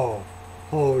 Oh,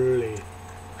 holy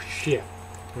shit.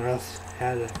 I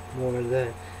had it more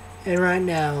than. And right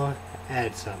now, I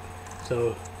had something.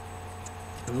 So,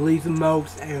 leave the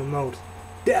most and most.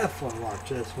 Definitely watch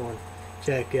this one.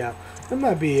 Check out. It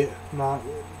might be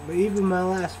even my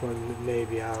last one,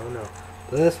 maybe, I don't know.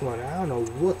 But this one, I don't know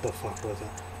what the fuck was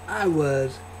that. I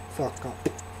was fucked up.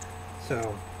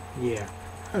 So, yeah.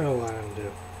 I don't know what I'm gonna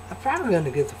do. I'm probably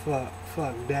gonna get the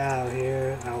fuck down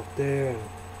here, out there, and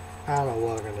I don't know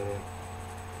what I'm gonna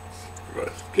do.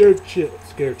 Scared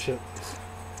shitless.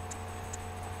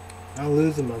 I'm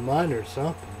losing my mind or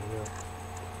something, you know.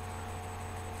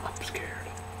 I'm scared.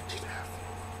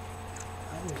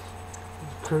 That was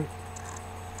crazy.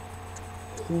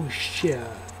 Holy shit.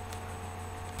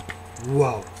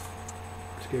 Whoa.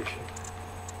 Scared shit.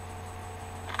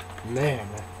 Man,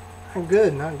 not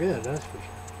good, that's for sure.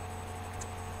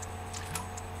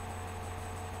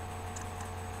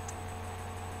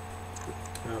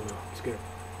 I don't know, I'm scared.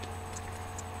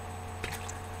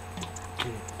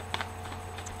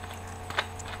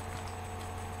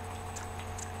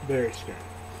 Very scared.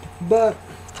 But,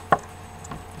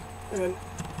 and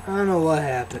I don't know what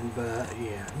happened, but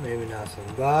yeah, maybe not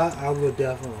something. But I would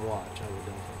definitely watch.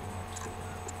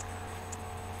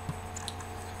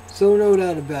 So no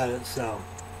doubt about it. So,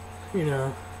 you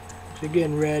know, if you're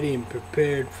getting ready and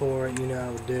prepared for it, you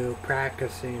know, we do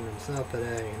practicing and stuff like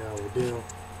that. You know, we do.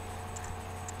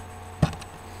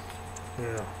 You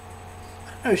know,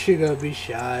 I know she's gonna be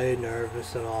shy,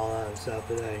 nervous, and all that and stuff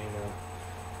like that. You know,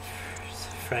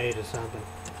 afraid of something.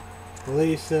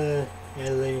 Lisa,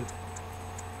 Eileen,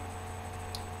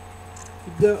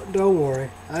 don't worry.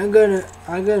 I'm gonna,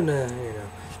 you know,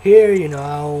 here, you know,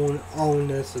 I own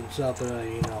this and stuff like that.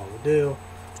 You know, we do,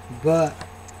 but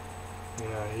you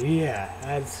know, yeah,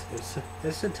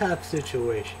 it's a tough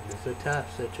situation. It's a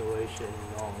tough situation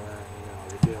and all that. You know,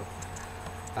 we do.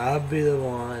 I'll be the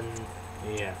one.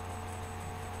 Yeah.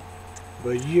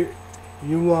 But you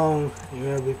won't.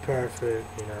 You're gonna be perfect.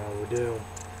 You know, we do.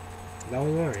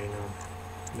 Don't worry. You know,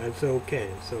 that's okay.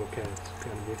 It's okay. It's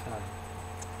gonna be fine.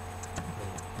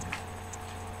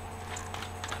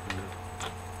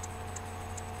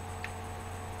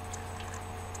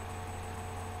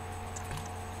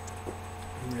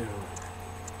 Yeah.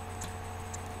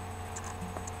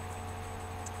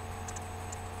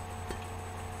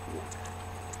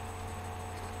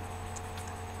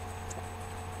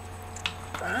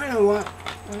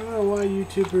 I don't know why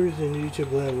YouTubers and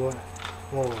YouTube Land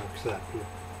won't accept you.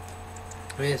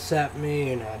 They accept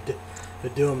me, and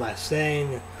they're doing my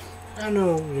thing. I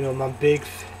know, you know, my big,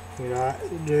 you know,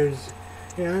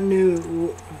 I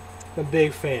knew the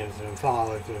big fans and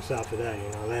followers and stuff like that. You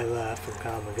know, they left and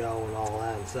come and go and all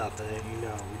that and stuff that you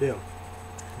know we do. You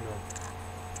know,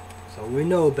 so we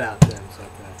know about them and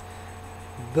stuff like that.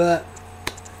 But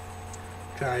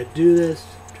try to do this,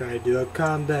 try to do a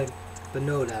comeback, but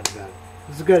no doubt about it.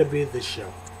 This is gonna be the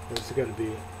show. This is gonna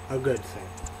be a good thing.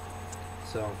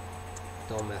 So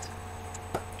don't mess it.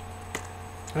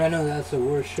 I know that's the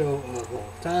worst show of all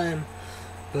time,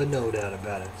 but no doubt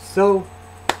about it. So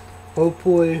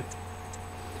hopefully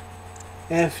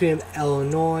FM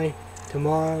Illinois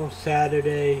tomorrow,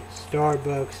 Saturday,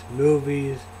 Starbucks,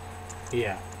 movies,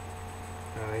 yeah.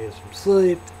 Get some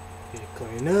sleep, get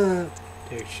clean up,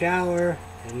 take a shower,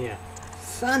 and yeah.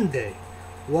 Sunday,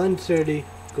 1:30,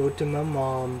 go to my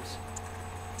mom's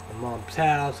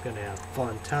house, gonna have a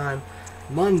fun time.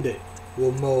 Monday,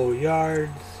 we'll mow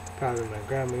yards, probably my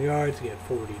grandma's yards, get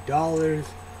 $40.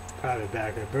 Probably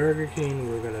back at Burger King.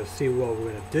 We're gonna see what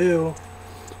we're gonna do.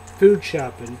 Food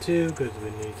shopping too, because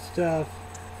we need stuff.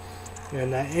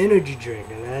 And that energy drink,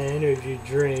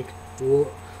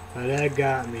 will that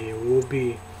got me. It will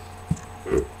be,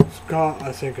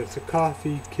 I think it's a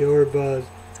Coffee Killer Buzz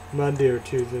Monday or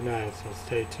Tuesday night, so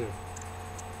stay tuned.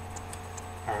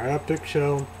 Our epic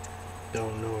show,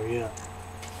 don't know yet.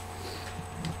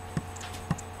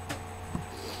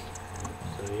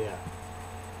 So yeah.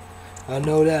 I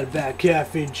know that about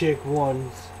Caffeine Chick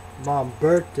 1's mom's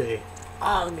birthday,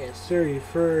 August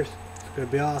 31st. It's gonna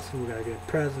be awesome. We gotta get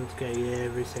presents, gotta get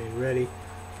everything ready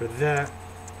for that.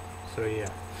 So yeah.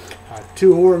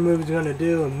 2 horror movies we're gonna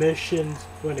do, and missions.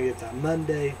 We're gonna get that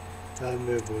Monday. Another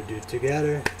movie we'll do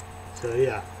together. So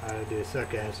yeah, I'll do a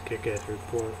suck-ass, kick-ass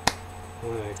report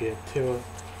when I get to it.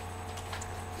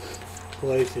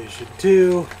 PlayStation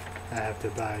 2. I have to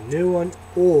buy a new one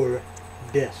or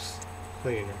disc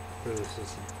cleaner for the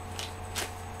system.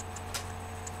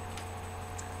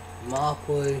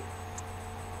 Monopoly.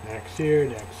 Next year,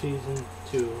 next season,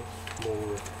 2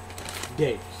 more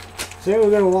dates. So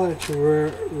we're gonna watch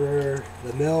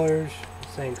the Millers. I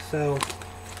think so.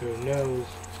 Who knows?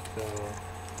 So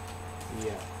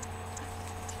yeah.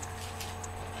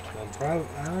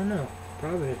 I don't know.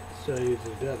 Probably still use a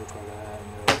debit card. I have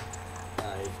no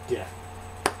idea.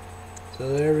 So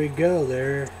there we go.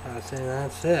 There. I say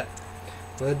that's it.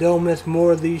 But don't miss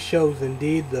more of these shows.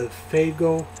 Indeed, the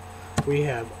Faygo. We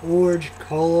have orange,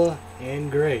 cola,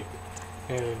 and grape.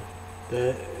 And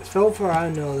so far I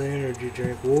know the energy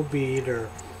drink will be either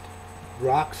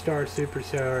Rockstar Super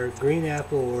Sour, Green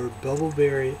Apple, or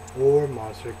Bubbleberry, or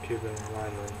Monster Cuban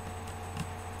Lime.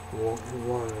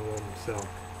 One of them. So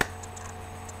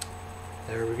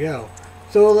there we go.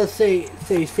 So let's say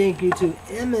thank you to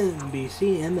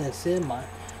MNBC, MSN,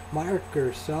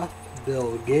 Microsoft,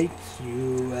 Bill Gates,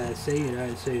 USA,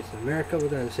 United States of America. We're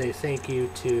going to say thank you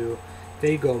to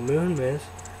Faygo Moon Mist,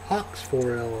 Hucks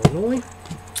for Illinois.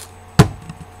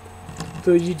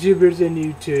 So YouTubers in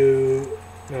YouTube,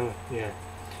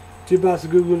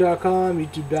 YouTubeBossGoogle.com,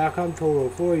 YouTube.com, Total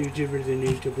 4, YouTubers in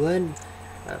YouTube Land,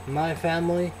 my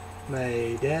family,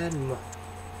 my dad,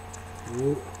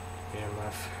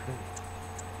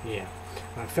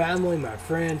 my family, my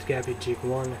friends, Gappy Chick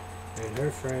 1 and her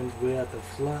friends. We got the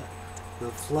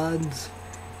floods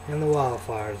and the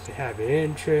wildfires. You have your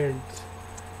insurance,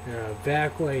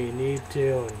 back where you need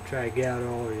to, and try to get out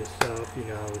all your stuff, you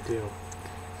know how we do.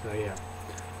 So yeah.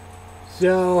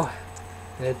 So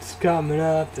it's coming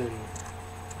up, and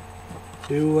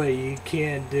do what you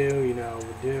can do, you know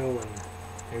we do,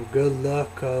 and good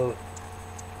luck,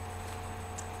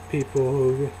 people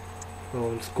who go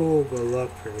in school, good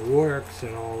luck for your works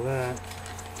and all that.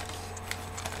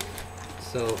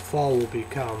 So fall will be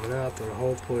coming up, and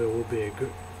hopefully it will be a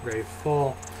great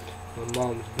fall. My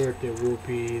mom's birthday will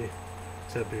be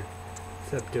September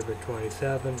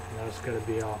 27th. That's going to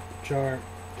be off the chart.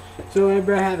 So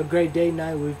everybody have a great day,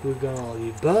 night, week. We're going to all the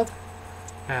above.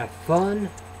 Have fun.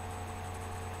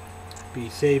 Be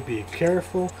safe, be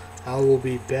careful. I will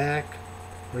be back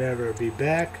whenever I be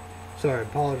back. Sorry, I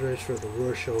apologize for the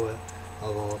worst show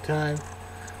of all time.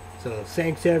 So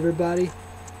thanks everybody.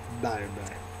 Bye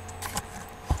everybody.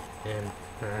 And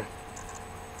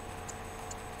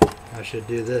I should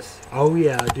do this. Oh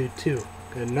yeah, I do too.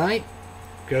 Good night.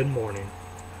 Good morning.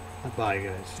 Bye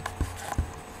guys.